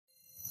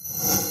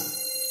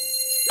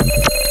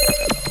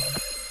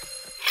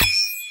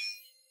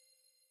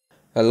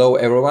Hello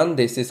everyone,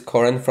 this is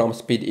Koren from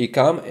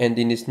Ecom, and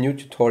in this new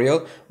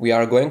tutorial we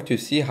are going to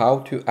see how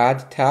to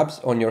add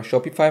tabs on your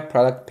Shopify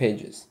product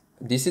pages.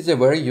 This is a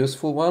very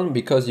useful one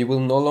because you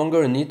will no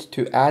longer need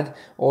to add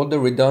all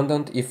the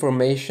redundant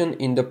information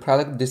in the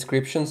product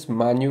descriptions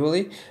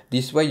manually.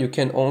 This way you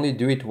can only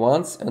do it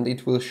once and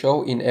it will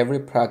show in every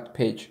product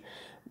page.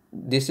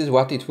 This is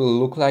what it will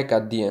look like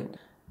at the end.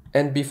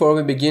 And before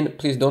we begin,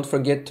 please don't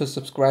forget to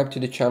subscribe to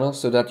the channel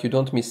so that you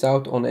don't miss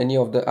out on any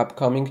of the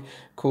upcoming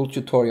cool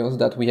tutorials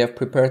that we have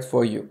prepared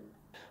for you.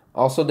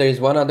 Also, there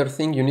is one other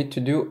thing you need to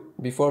do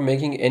before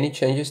making any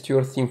changes to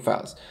your theme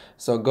files.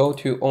 So go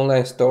to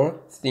Online Store,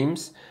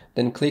 Themes,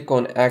 then click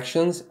on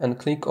Actions and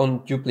click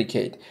on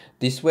Duplicate.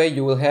 This way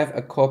you will have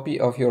a copy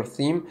of your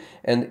theme,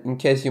 and in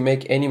case you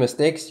make any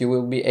mistakes, you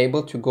will be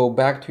able to go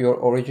back to your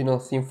original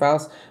theme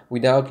files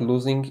without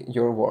losing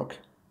your work.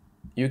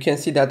 You can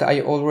see that I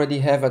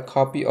already have a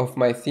copy of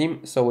my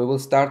theme, so we will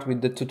start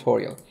with the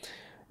tutorial.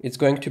 It's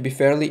going to be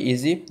fairly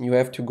easy. You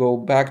have to go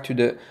back to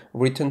the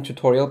written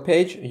tutorial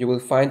page. You will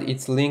find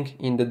its link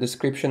in the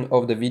description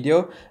of the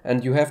video,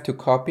 and you have to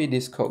copy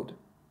this code.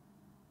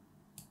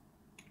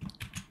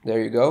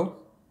 There you go.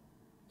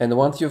 And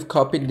once you've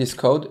copied this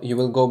code, you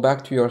will go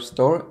back to your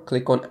store,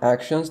 click on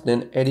Actions,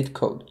 then Edit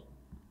Code.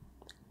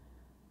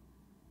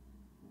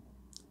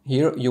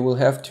 Here you will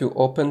have to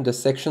open the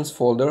Sections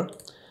folder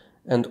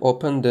and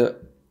open the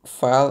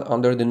file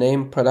under the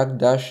name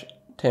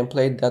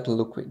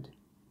product-template.liquid.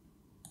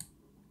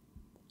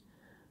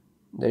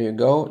 There you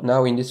go.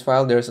 Now in this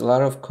file there's a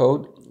lot of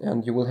code,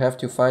 and you will have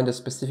to find a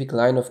specific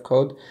line of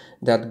code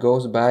that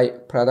goes by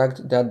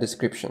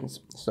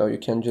product.descriptions. So you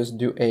can just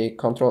do a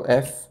Ctrl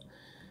F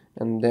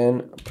and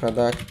then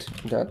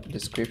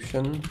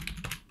product.description.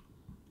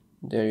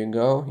 There you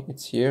go,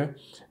 it's here.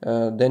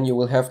 Then you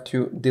will have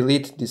to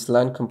delete this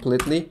line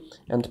completely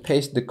and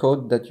paste the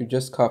code that you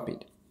just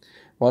copied.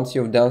 Once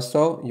you've done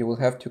so, you will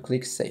have to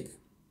click Save.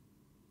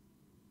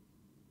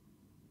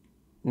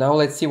 Now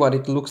let's see what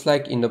it looks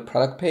like in the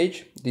product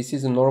page. This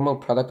is a normal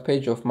product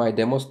page of my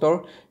demo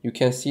store. You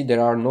can see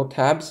there are no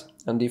tabs,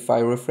 and if I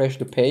refresh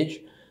the page,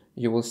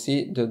 you will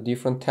see the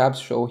different tabs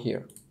show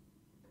here.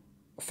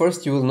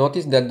 First, you will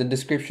notice that the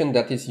description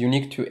that is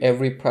unique to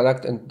every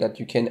product and that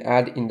you can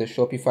add in the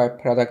Shopify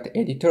product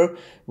editor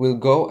will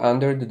go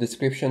under the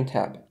description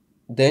tab.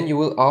 Then you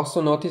will also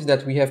notice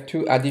that we have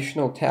two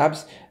additional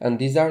tabs, and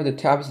these are the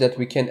tabs that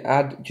we can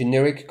add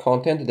generic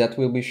content that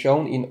will be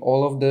shown in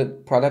all of the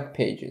product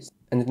pages.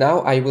 And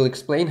now I will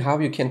explain how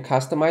you can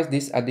customize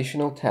these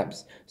additional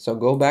tabs. So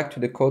go back to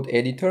the code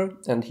editor,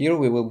 and here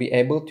we will be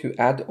able to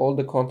add all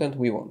the content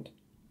we want.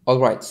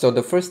 Alright, so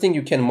the first thing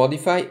you can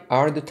modify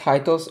are the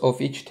titles of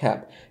each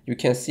tab. You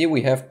can see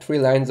we have 3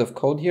 lines of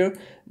code here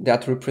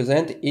that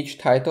represent each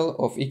title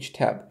of each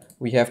tab.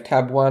 We have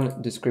tab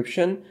 1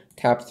 description,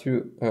 tab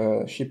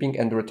 2 shipping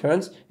and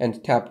returns,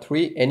 and tab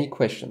 3 any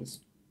questions.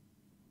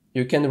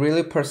 You can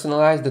really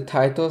personalize the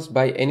titles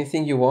by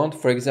anything you want.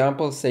 For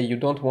example, say you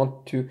don't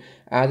want to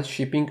add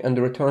shipping and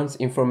returns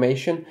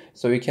information,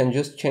 so you can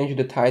just change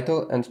the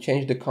title and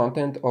change the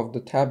content of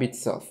the tab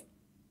itself.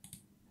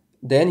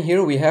 Then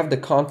here we have the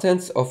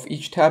contents of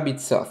each tab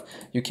itself.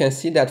 You can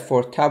see that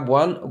for tab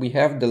 1 we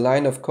have the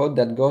line of code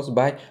that goes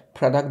by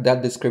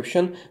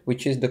product.description,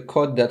 which is the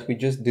code that we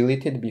just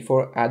deleted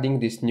before adding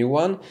this new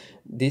one.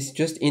 This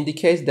just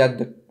indicates that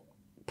the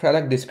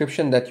product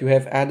description that you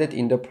have added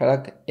in the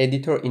product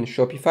editor in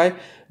Shopify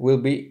will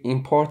be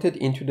imported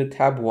into the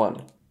tab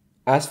 1.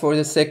 As for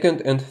the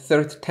second and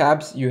third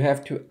tabs, you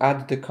have to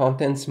add the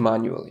contents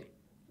manually.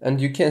 And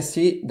you can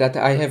see that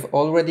I have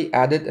already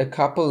added a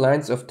couple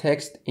lines of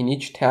text in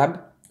each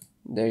tab.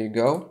 There you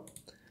go.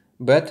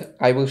 But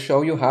I will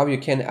show you how you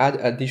can add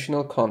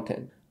additional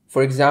content.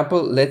 For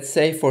example, let's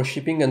say for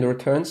shipping and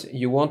returns,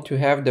 you want to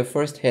have the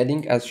first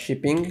heading as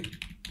shipping,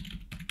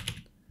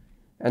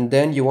 and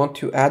then you want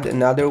to add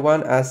another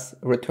one as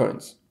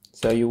returns.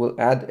 So you will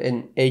add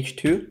an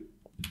H2,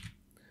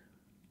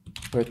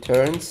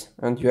 returns,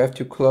 and you have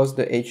to close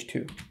the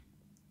H2.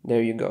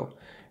 There you go.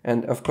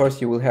 And of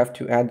course you will have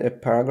to add a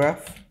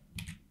paragraph.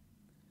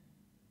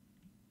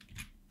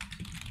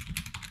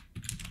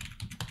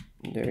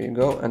 There you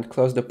go, and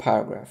close the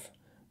paragraph.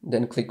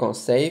 Then click on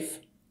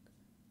Save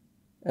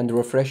and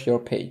refresh your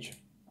page.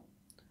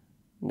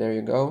 There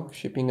you go,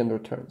 shipping and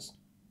returns.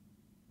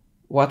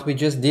 What we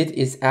just did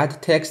is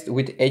add text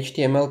with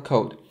HTML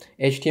code.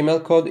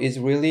 HTML code is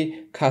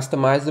really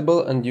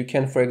customizable, and you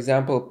can, for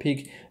example,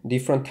 pick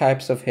different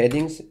types of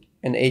headings,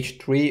 an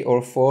H3 or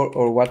 4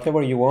 or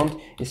whatever you want,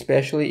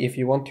 especially if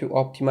you want to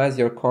optimize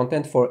your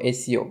content for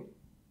SEO.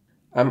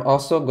 I'm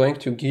also going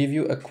to give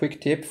you a quick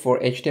tip for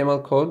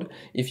HTML code.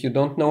 If you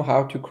don't know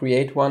how to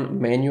create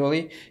one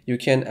manually, you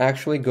can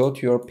actually go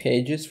to your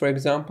pages, for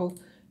example,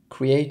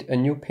 create a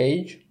new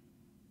page,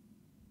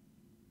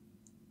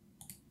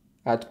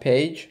 add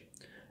page,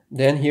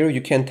 then here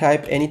you can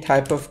type any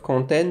type of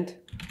content,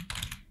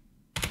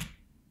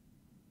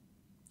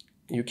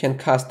 you can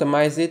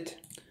customize it,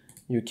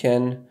 you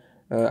can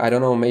I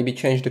don't know, maybe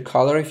change the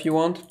color if you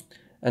want.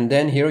 And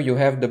then here you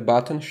have the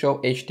button show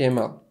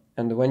HTML.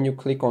 and when you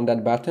click on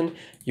that button,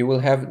 you will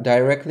have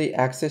directly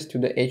access to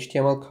the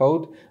HTML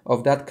code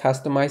of that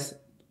customized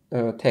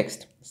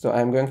text. So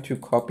I'm going to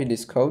copy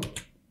this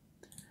code,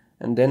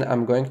 and then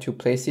I'm going to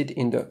place it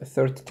in the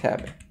third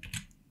tab.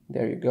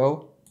 There you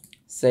go.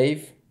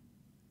 Save,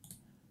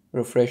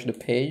 refresh the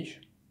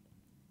page,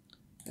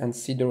 and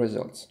see the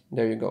results.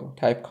 There you go.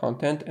 Type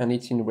content, and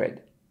it's in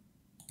red.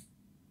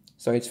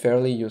 So it's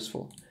fairly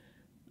useful.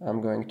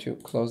 I'm going to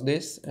close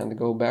this and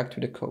go back to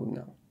the code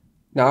now.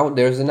 Now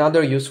there's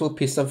another useful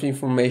piece of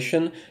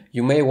information.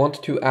 You may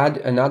want to add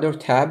another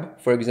tab.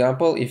 For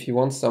example, if you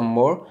want some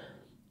more,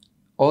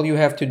 all you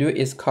have to do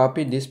is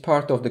copy this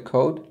part of the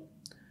code.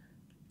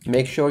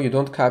 Make sure you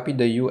don't copy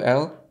the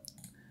UL,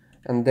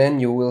 and then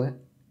you will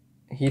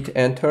hit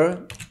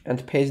enter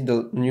and paste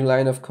the new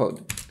line of code.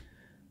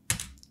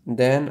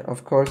 Then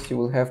of course you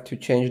will have to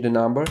change the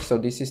number. So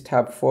this is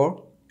tab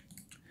 4.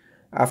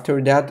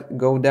 After that,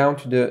 go down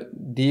to the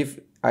div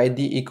ID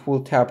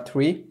equal tab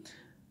 3,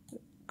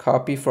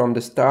 copy from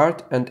the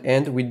start and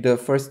end with the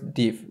first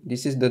div.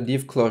 This is the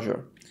div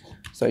closure.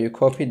 So you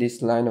copy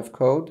this line of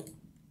code,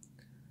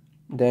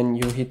 then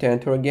you hit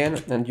enter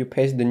again and you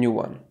paste the new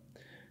one.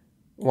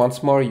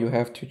 Once more you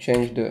have to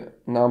change the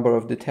number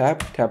of the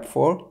tab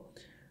 4.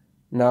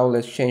 Now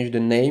let's change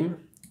the name,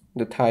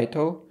 the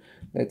title,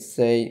 let's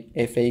say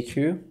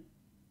FAQ,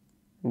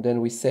 and then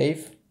we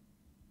save.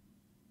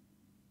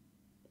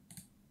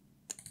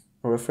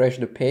 Refresh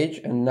the page,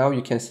 and now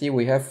you can see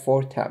we have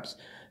 4 tabs.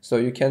 So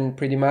you can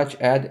pretty much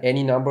add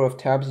any number of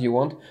tabs you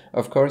want.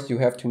 Of course you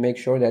have to make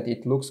sure that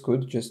it looks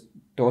good, just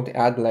don't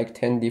add like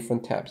 10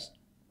 different tabs.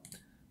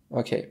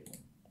 Okay.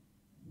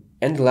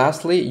 And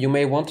lastly, you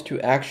may want to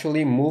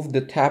actually move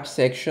the tab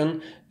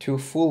section to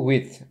full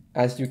width.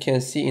 As you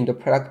can see in the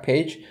product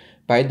page,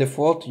 by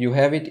default you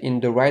have it in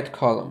the right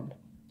column.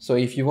 So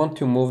if you want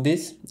to move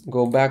this,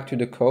 go back to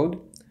the code,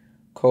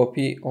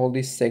 copy all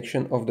this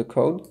section of the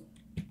code.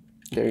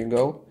 There you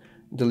go.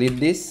 Delete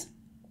this,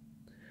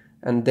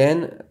 and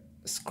then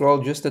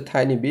scroll just a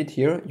tiny bit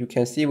here. You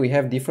can see we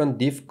have different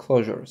div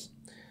closures.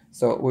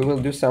 So we will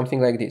do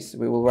something like this.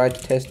 We will write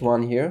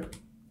test1 here,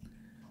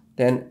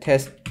 then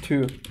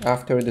test2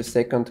 after the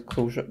second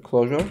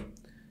closure,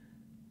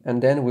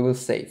 and then we will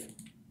save.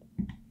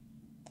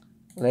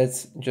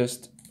 Let's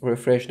just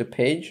refresh the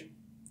page.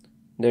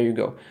 There you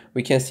go.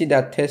 We can see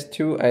that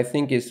test2 I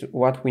think is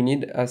what we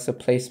need as a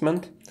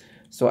placement.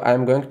 So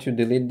I'm going to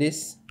delete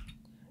this,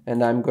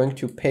 and I'm going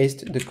to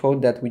paste the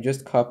code that we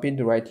just copied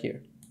right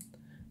here.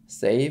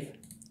 Save,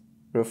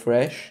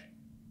 refresh,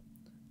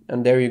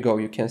 and there you go.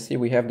 You can see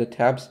we have the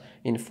tabs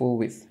in full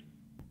width.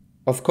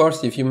 Of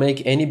course, if you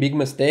make any big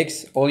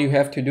mistakes, all you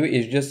have to do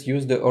is just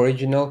use the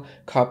original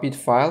copied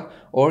file,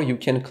 or you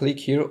can click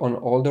here on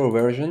older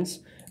versions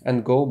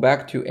and go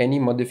back to any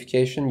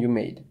modification you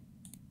made.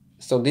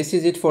 So this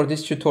is it for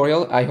this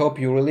tutorial. I hope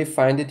you really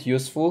find it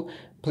useful.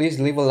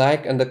 Please leave a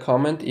like and a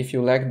comment if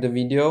you liked the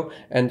video,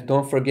 and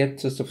don't forget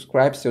to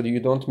subscribe so you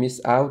don't miss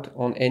out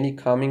on any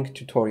coming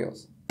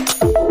tutorials.